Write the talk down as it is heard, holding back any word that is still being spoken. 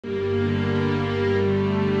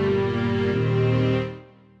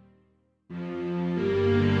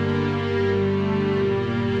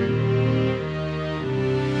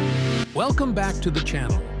Welcome back to the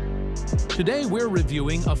channel. Today we're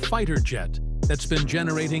reviewing a fighter jet that's been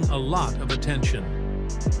generating a lot of attention,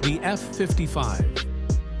 the F-55.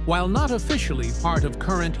 While not officially part of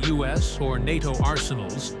current US or NATO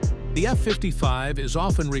arsenals, the F-55 is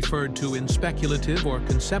often referred to in speculative or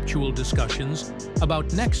conceptual discussions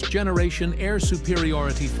about next-generation air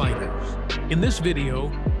superiority fighters. In this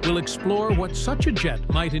video, we'll explore what such a jet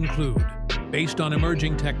might include, based on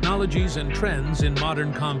emerging technologies and trends in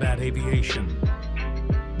modern combat aviation.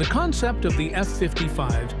 The concept of the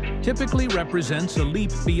F-55 typically represents a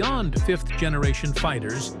leap beyond fifth-generation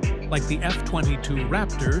fighters like the F-22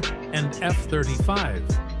 Raptor and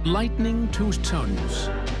F-35, lightning to tons.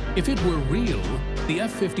 If it were real, the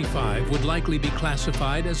F-55 would likely be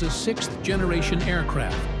classified as a sixth-generation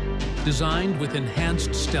aircraft, designed with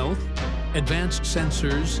enhanced stealth, advanced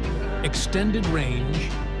sensors, extended range,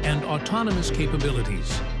 and autonomous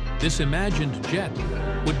capabilities. This imagined jet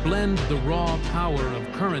would blend the raw power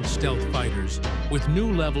of current stealth fighters with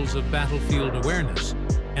new levels of battlefield awareness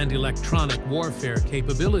and electronic warfare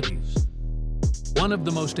capabilities. One of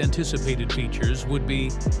the most anticipated features would be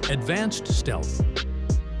advanced stealth,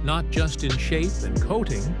 not just in shape and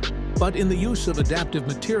coating, but in the use of adaptive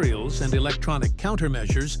materials and electronic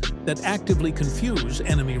countermeasures that actively confuse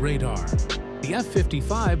enemy radar. The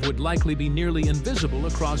F-55 would likely be nearly invisible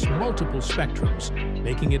across multiple spectrums,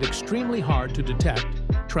 making it extremely hard to detect,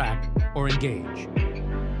 track, or engage.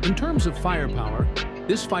 In terms of firepower,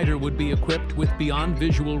 this fighter would be equipped with beyond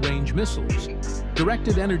visual range missiles,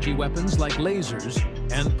 directed energy weapons like lasers,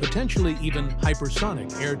 and potentially even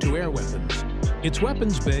hypersonic air-to-air weapons. Its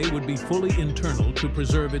weapons bay would be fully internal to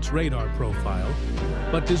preserve its radar profile,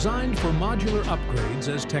 but designed for modular upgrades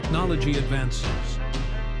as technology advances.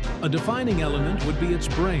 A defining element would be its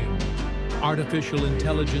brain, artificial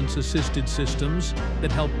intelligence-assisted systems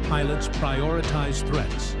that help pilots prioritize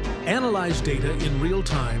threats, analyze data in real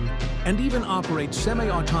time, and even operate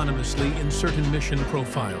semi-autonomously in certain mission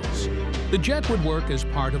profiles. The jet would work as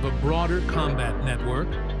part of a broader combat network,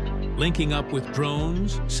 linking up with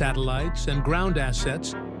drones, satellites, and ground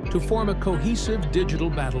assets to form a cohesive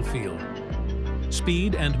digital battlefield.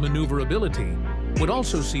 Speed and maneuverability would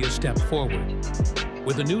also see a step forward,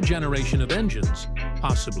 with a new generation of engines,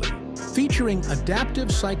 possibly. Featuring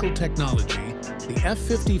adaptive cycle technology, the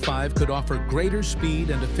F-55 could offer greater speed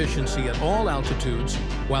and efficiency at all altitudes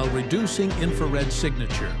while reducing infrared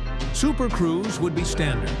signature. Supercruise would be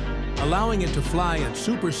standard, allowing it to fly at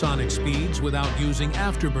supersonic speeds without using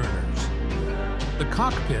afterburners. The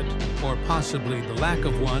cockpit, or possibly the lack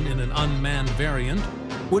of one in an unmanned variant,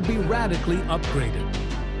 would be radically upgraded.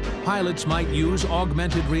 Pilots might use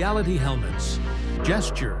augmented reality helmets,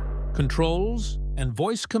 gesture, controls, and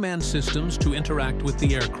voice command systems to interact with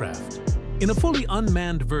the aircraft. In a fully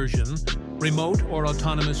unmanned version, remote or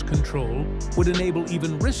autonomous control would enable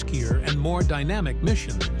even riskier and more dynamic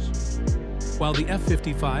missions. While the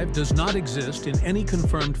F-55 does not exist in any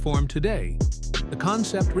confirmed form today, the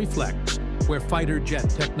concept reflects where fighter jet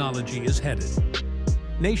technology is headed.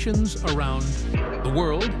 Nations around the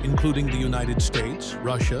world, including the United States,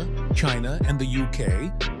 Russia, China, and the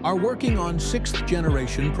UK, are working on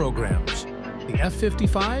sixth-generation programs. The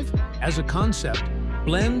F-55, as a concept,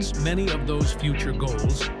 blends many of those future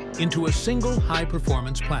goals into a single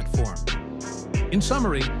high-performance platform. In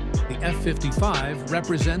summary, the F-55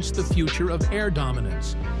 represents the future of air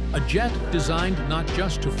dominance, a jet designed not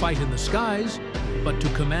just to fight in the skies, but to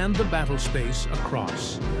command the battle space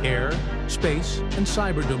across air, space, and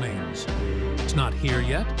cyber domains. It's not here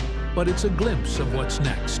yet, but it's a glimpse of what's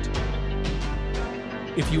next.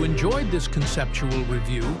 If you enjoyed this conceptual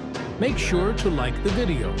review, make sure to like the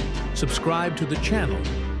video, subscribe to the channel,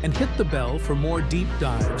 and hit the bell for more deep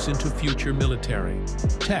dives into future military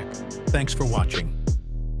tech. Thanks for watching.